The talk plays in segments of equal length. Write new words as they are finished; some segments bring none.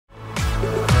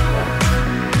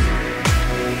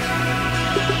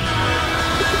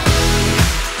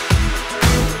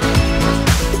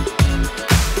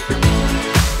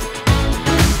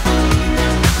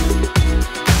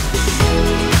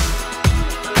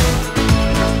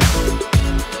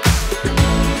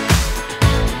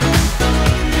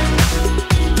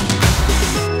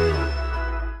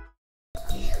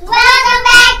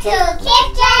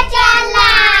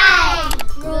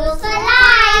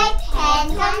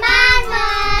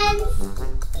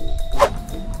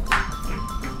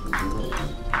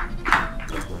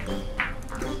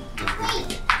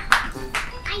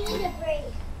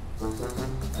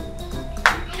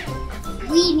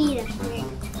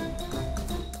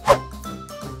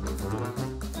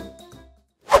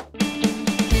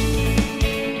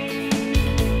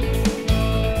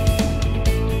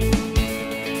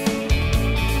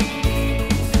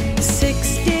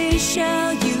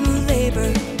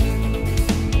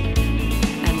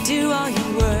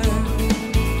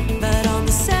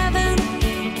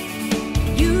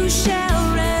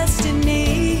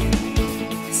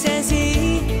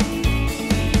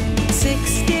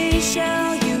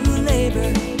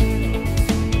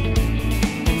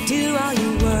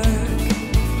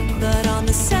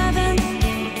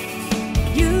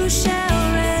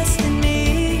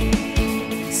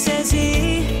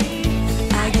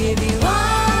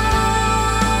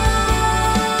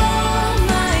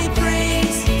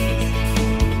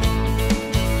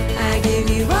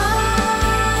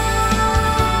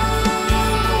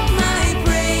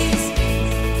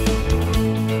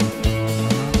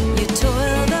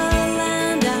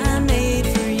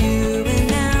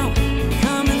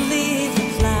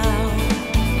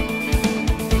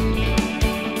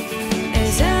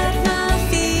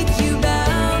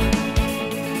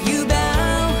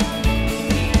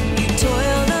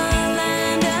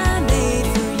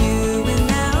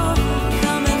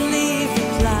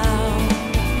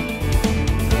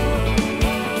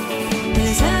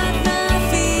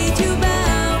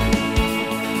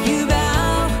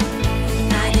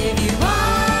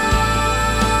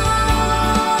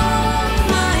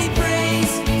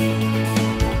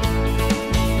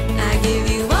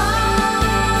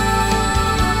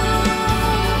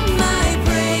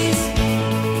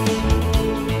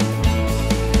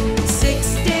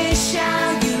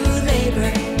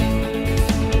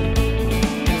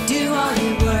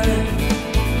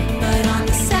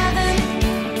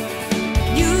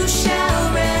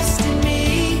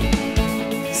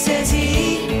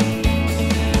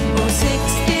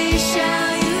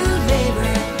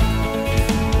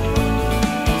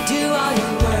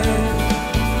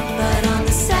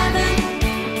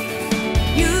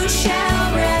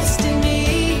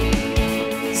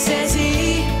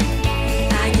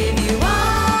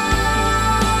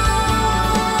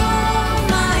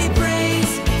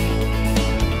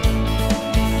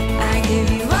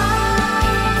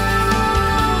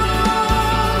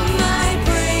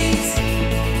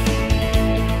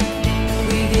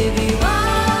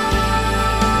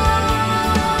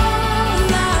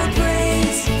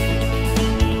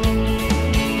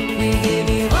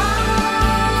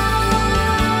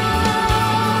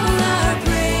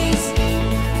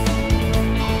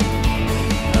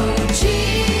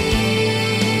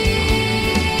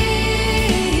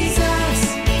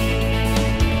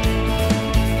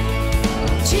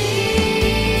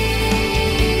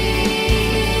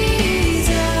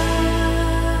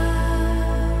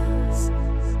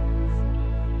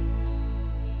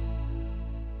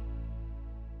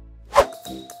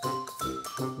Hi,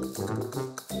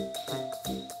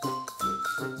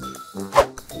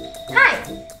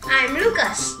 I'm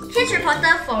Lucas, Kids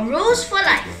reporter for Rules for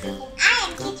Life. I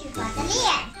am Kidz reporter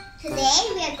Leanne.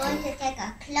 Today we are going to take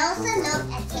a closer look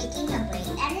at taking a break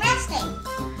and resting.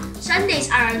 Sundays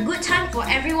are a good time for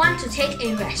everyone to take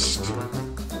a rest.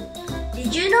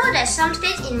 Did you know that some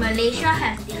states in Malaysia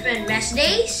have different rest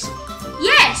days?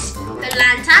 Yes!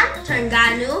 Kelantan,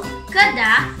 Terengganu,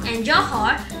 Kedah, and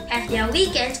Johor have their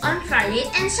weekends on Fridays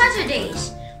and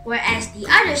Saturdays, whereas the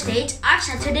other states are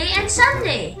Saturday and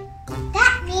Sunday.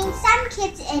 That means some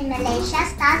kids in Malaysia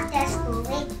start their school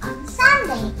week on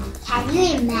Sunday. Can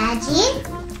you imagine?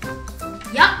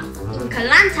 Yup, in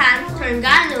Kelantan,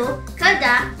 Terengganu,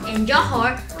 Kedah, and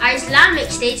Johor are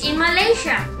Islamic states in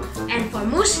Malaysia. And for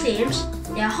Muslims,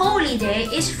 their holy day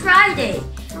is Friday.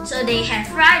 So they have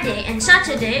Friday and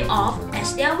Saturday off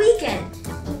as their weekend.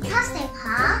 Interesting,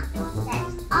 huh?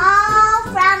 That's all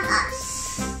from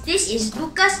us. This is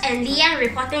Lucas and Leanne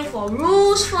reporting for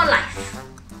Rules for Life.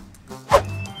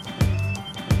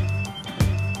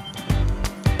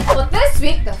 For this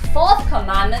week, the fourth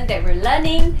commandment that we're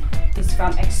learning is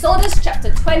from Exodus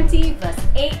chapter 20, verse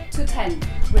 8 to 10.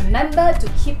 Remember to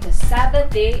keep the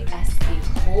Sabbath day as a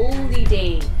holy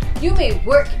day. You may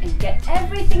work and get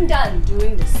everything done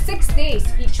during the 6 days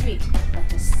each week, but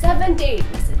the seventh day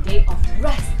is a day of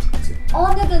rest to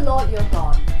honor the Lord your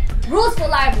God. Rules for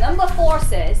Life number 4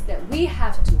 says that we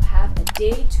have to have a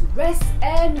day to rest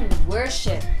and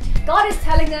worship. God is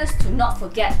telling us to not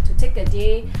forget to take a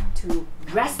day to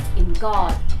rest in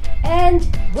God and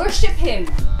worship Him.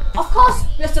 Of course,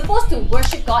 we're supposed to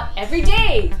worship God every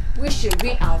day. We should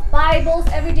read our Bibles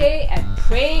every day and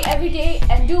pray every day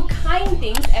and do kind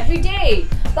things every day.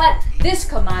 But this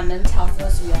commandment tells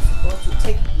us we are supposed to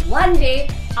take one day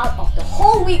out of the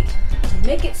whole week to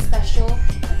make it special,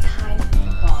 a time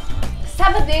for God. The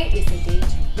Sabbath day is a day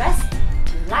to rest,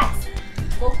 relax,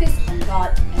 focus on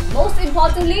God, and most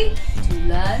importantly, to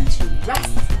learn to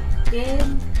rest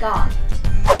in God.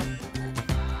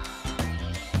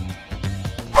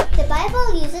 The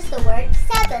Bible uses the word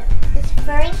Sabbath,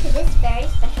 referring to this very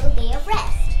special day of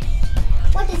rest.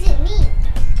 What does it mean?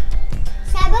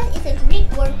 Sabbath is a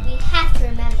Greek word we have to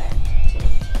remember.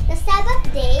 The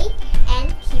Sabbath day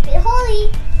and keep it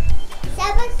holy.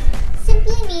 Sabbath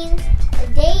simply means a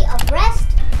day of rest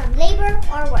from labor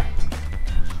or work.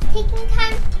 Taking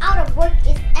time out of work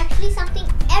is actually something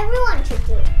everyone should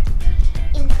do.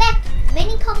 In fact,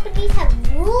 many companies have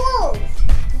rules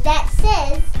that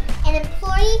says an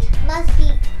employee must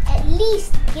be at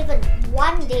least given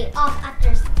 1 day off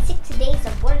after 6 days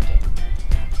of working.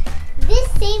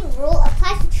 This same rule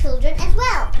applies to children as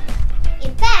well.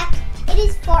 In fact, it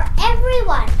is for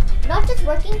everyone, not just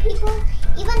working people.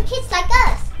 Even kids like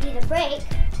us need a break.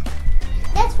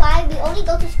 That's why we only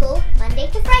go to school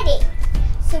Monday to Friday,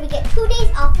 so we get 2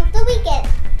 days off of the weekend,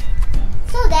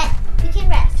 so that we can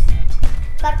rest.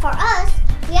 But for us,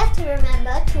 we have to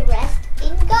remember to rest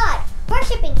in God,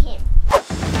 worshiping Him.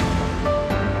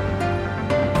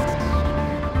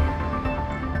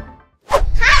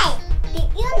 Hi! Did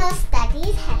you know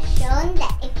studies have shown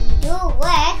that if we do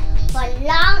work for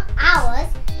long hours,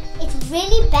 it's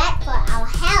really bad for our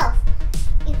health.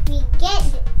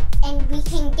 We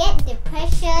can get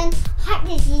depression, heart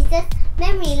diseases,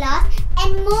 memory loss,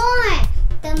 and more.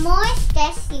 The more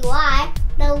stressed you are,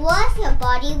 the worse your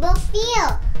body will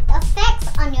feel. The effects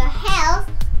on your health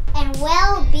and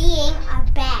well-being are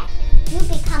bad. You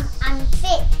become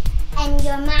unfit, and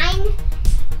your mind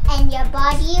and your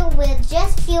body will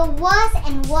just feel worse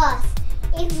and worse.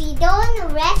 If we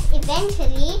don't rest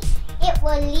eventually, it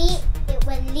will lead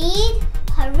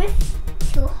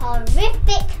to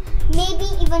horrific, maybe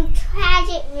even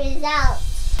tragic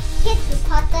results. Kids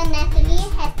reporter Natalie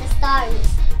has the story.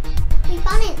 We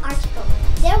found an article.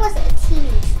 There was a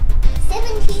teenager,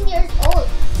 17 years old,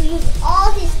 who used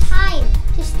all his time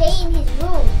to stay in his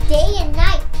room day and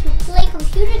night to play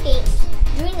computer games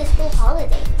during the school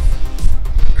holidays.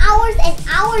 Hours and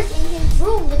hours in his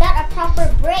room without a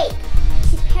proper break.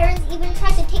 His parents even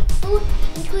tried to take food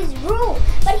into his room,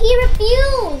 but he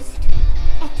refused.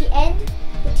 At the end,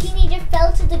 the teenager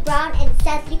fell to the ground and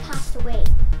sadly passed away.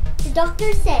 The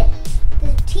doctor said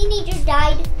the teenager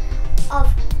died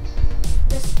of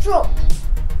the stroke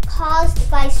caused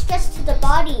by stress to the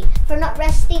body for not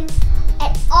resting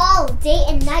at all day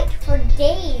and night for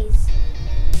days.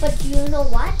 But do you know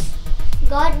what?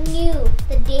 God knew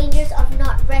the dangers of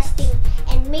not resting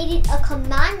and made it a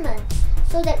commandment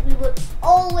so that we would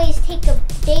always take a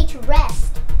day to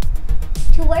rest,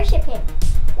 to worship Him.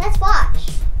 Let's watch.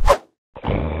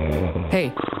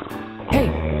 Hey,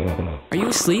 are you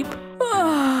asleep?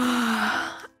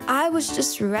 was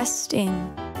just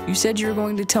resting. You said you were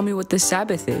going to tell me what the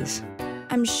Sabbath is.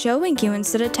 I'm showing you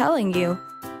instead of telling you.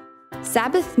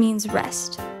 Sabbath means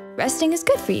rest. Resting is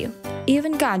good for you.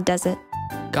 Even God does it.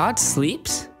 God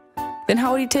sleeps? Then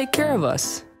how would he take care of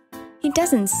us? He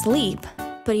doesn't sleep,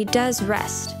 but he does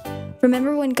rest.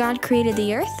 Remember when God created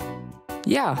the earth?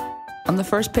 Yeah, on the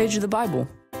first page of the Bible.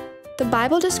 The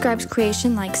Bible describes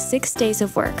creation like 6 days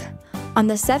of work. On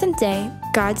the seventh day,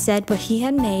 God said what he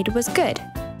had made was good,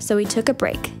 so he took a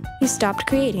break. He stopped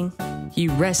creating. He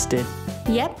rested.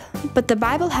 Yep, but the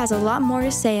Bible has a lot more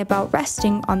to say about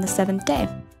resting on the seventh day.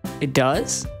 It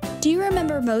does? Do you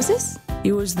remember Moses?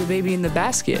 He was the baby in the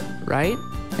basket, right?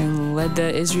 And led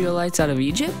the Israelites out of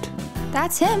Egypt?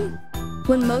 That's him.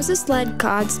 When Moses led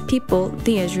God's people,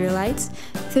 the Israelites,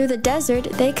 through the desert,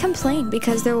 they complained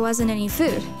because there wasn't any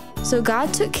food. So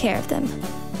God took care of them.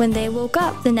 When they woke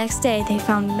up the next day, they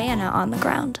found manna on the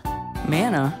ground.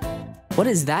 Manna? What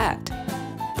is that?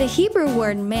 The Hebrew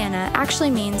word manna actually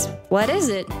means, what is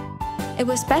it? It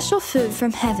was special food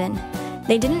from heaven.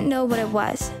 They didn't know what it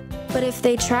was, but if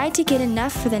they tried to get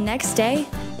enough for the next day,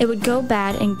 it would go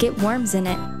bad and get worms in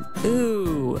it.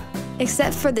 Ooh.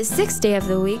 Except for the sixth day of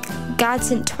the week, God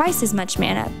sent twice as much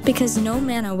manna because no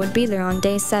manna would be there on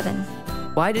day 7.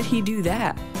 Why did he do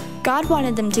that? God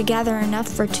wanted them to gather enough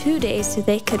for 2 days so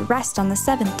they could rest on the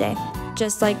 7th day,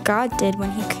 just like God did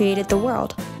when he created the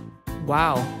world.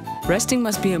 Wow. Resting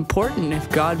must be important if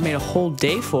God made a whole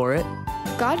day for it.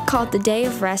 God called the day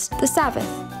of rest the Sabbath.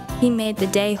 He made the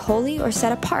day holy or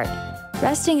set apart.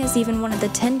 Resting is even one of the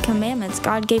 10 commandments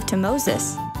God gave to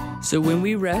Moses. So when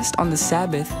we rest on the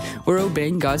Sabbath, we're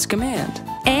obeying God's command.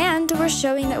 And we're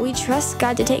showing that we trust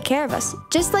God to take care of us,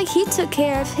 just like he took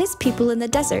care of his people in the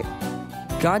desert.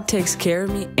 God takes care of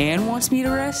me and wants me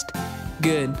to rest?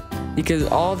 Good, because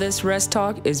all this rest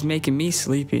talk is making me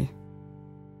sleepy.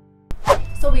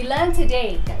 So we learned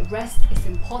today that rest is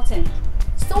important.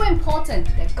 So important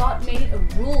that God made a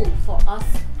rule for us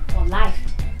for life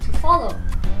to follow.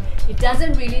 It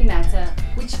doesn't really matter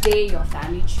which day your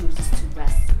family chooses to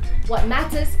rest. What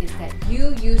matters is that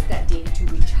you use that day to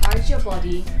recharge your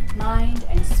body, mind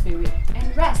and spirit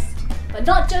and rest. But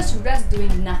not just rest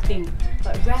doing nothing,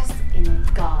 but rest in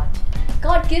God.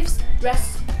 God gives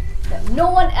rest that no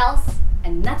one else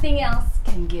and nothing else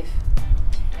can give.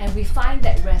 And we find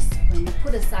that rest when we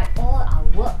put aside all our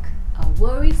work, our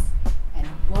worries, and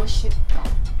worship God.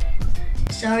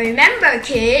 So remember,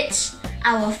 kids,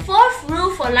 our 4th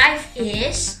rule for life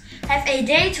is have a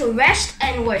day to rest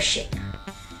and worship.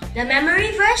 The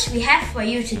memory verse we have for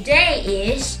you today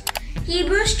is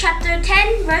Hebrews chapter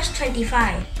 10 verse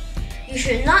 25. You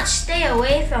should not stay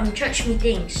away from church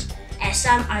meetings, as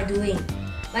some are doing,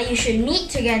 but you should meet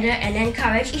together and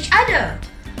encourage each other.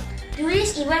 Do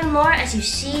this even more as you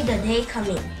see the day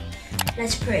coming.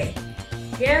 Let's pray.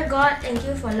 Dear God, thank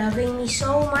you for loving me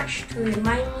so much to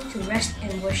remind me to rest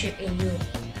and worship in you.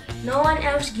 No one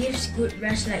else gives good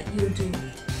rest like you do.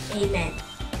 Amen.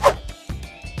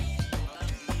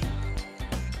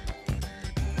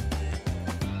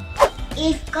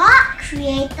 If God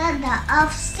created the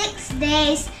earth 6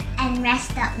 days and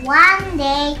rested 1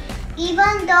 day,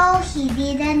 even though he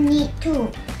didn't need to,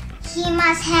 he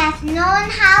must have known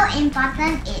how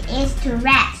important it is to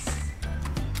rest.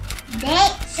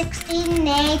 Date 16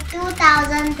 May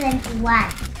 2021.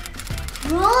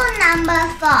 Rule number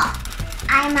 4.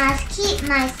 I must keep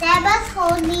my Sabbath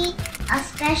holy, a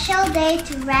special day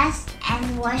to rest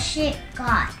and worship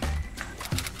God.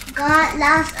 God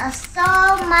loves us so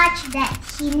much that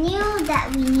he knew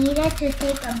that we needed to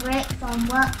take a break from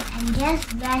work and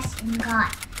just rest in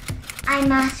God. I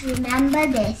must remember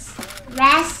this.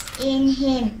 Rest in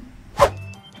him.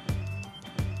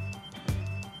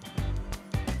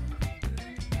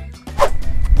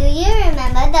 Do you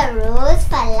remember the rules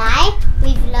for life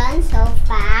we've learned so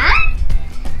far?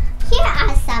 Here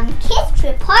are some kids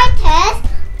reporters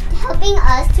helping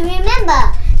us to remember.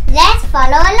 Let's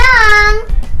follow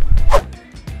along.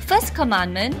 First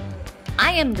commandment,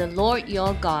 I am the Lord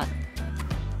your God.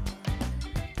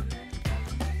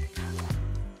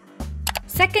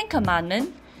 Second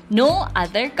commandment, no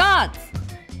other gods.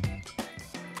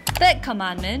 Third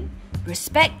commandment,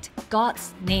 respect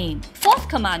God's name. Fourth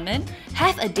commandment,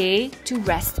 have a day to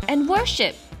rest and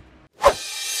worship.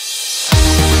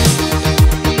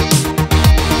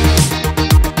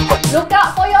 Look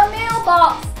out for your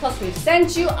mailbox because we've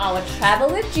sent you our Travel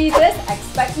with Jesus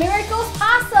Expect Miracles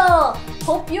parcel.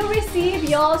 Hope you receive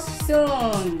yours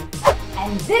soon.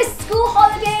 And this school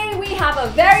holiday, we have a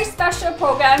very special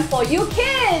program for you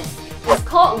kids. It's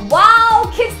called Wow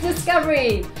Kids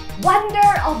Discovery.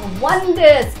 Wonder of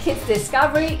Wonders Kids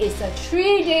Discovery is a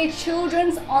 3-day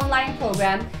children's online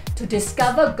program to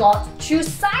discover God through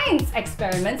science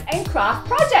experiments and craft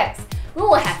projects. We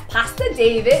will have Pastor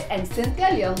David and Cynthia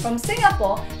Leong from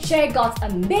Singapore share God's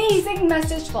amazing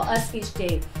message for us each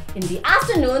day. In the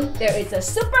afternoon, there is a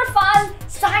super fun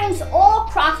science or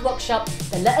craft workshop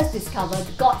that let us discover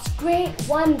God's great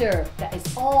wonder that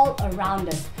is all around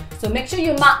us. So make sure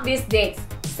you mark these dates,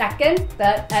 2nd,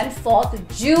 3rd and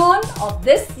 4th June of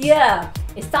this year.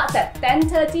 It starts at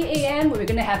 10:30 a.m. We're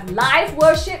going to have live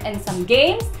worship and some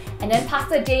games. And then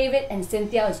Pastor David and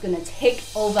Cynthia is going to take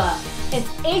over. It's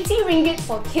 80 ringgit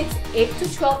for kids 8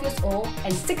 to 12 years old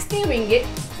and 60 ringgit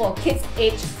for kids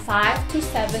aged 5 to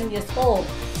 7 years old.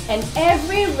 And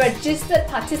every registered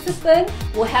participant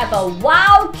will have a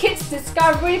Wow Kids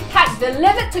Discovery Pack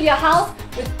delivered to your house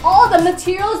with all the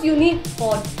materials you need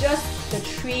for just the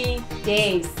 3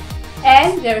 days.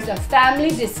 And there is a family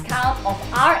discount of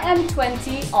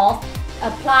RM20 off,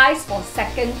 applies for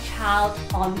second child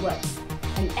onwards.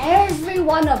 And every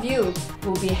one of you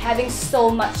will be having so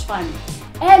much fun.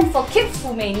 And for kids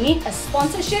who may need a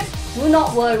sponsorship, do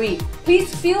not worry.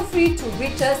 Please feel free to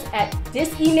reach us at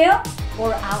this email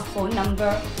or our phone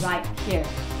number right here.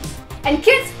 And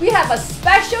kids, we have a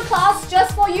special class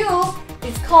just for you.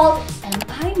 It's called Am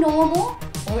I Normal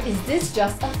or Is This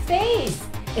Just a Phase?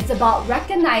 It's about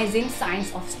recognizing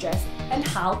signs of stress and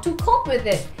how to cope with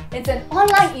it. It's an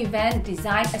online event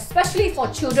designed especially for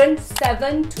children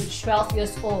 7 to 12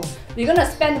 years old. We're going to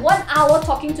spend 1 hour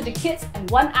talking to the kids and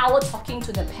 1 hour talking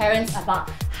to the parents about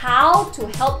how to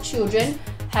help children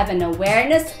have an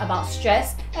awareness about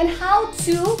stress and how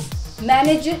to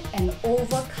manage it and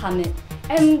overcome it.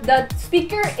 And the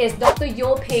speaker is Dr.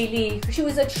 Yo Pei Lee. She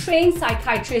was a trained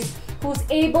psychiatrist who's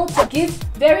able to give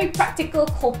very practical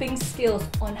coping skills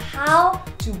on how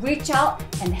to reach out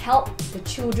and help the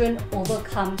children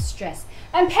overcome stress.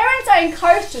 And parents are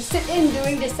encouraged to sit in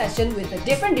during this session with a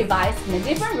different device in a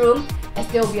different room, as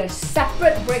there will be a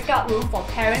separate breakout room for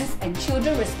parents and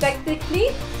children respectively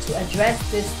to address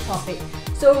this topic.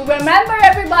 So remember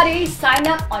everybody, sign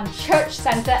up on Church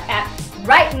Center app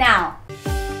right now.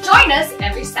 Join us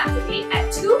every Saturday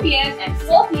at 2 p.m. and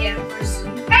 4 p.m. for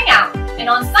Zoom Hangout, and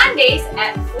on Sundays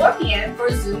at 4 p.m. for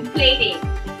Zoom Playdate.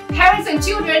 Parents and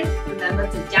children, remember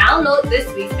to download this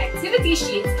week's activity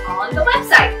sheets on the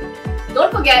website.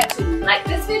 Don't forget to like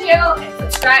this video and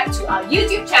subscribe to our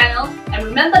YouTube channel, and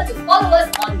remember to follow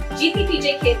us on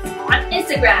GTPJ Kids on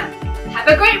Instagram. Have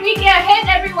a great weekend ahead,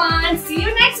 everyone! See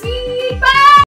you next week! Bye!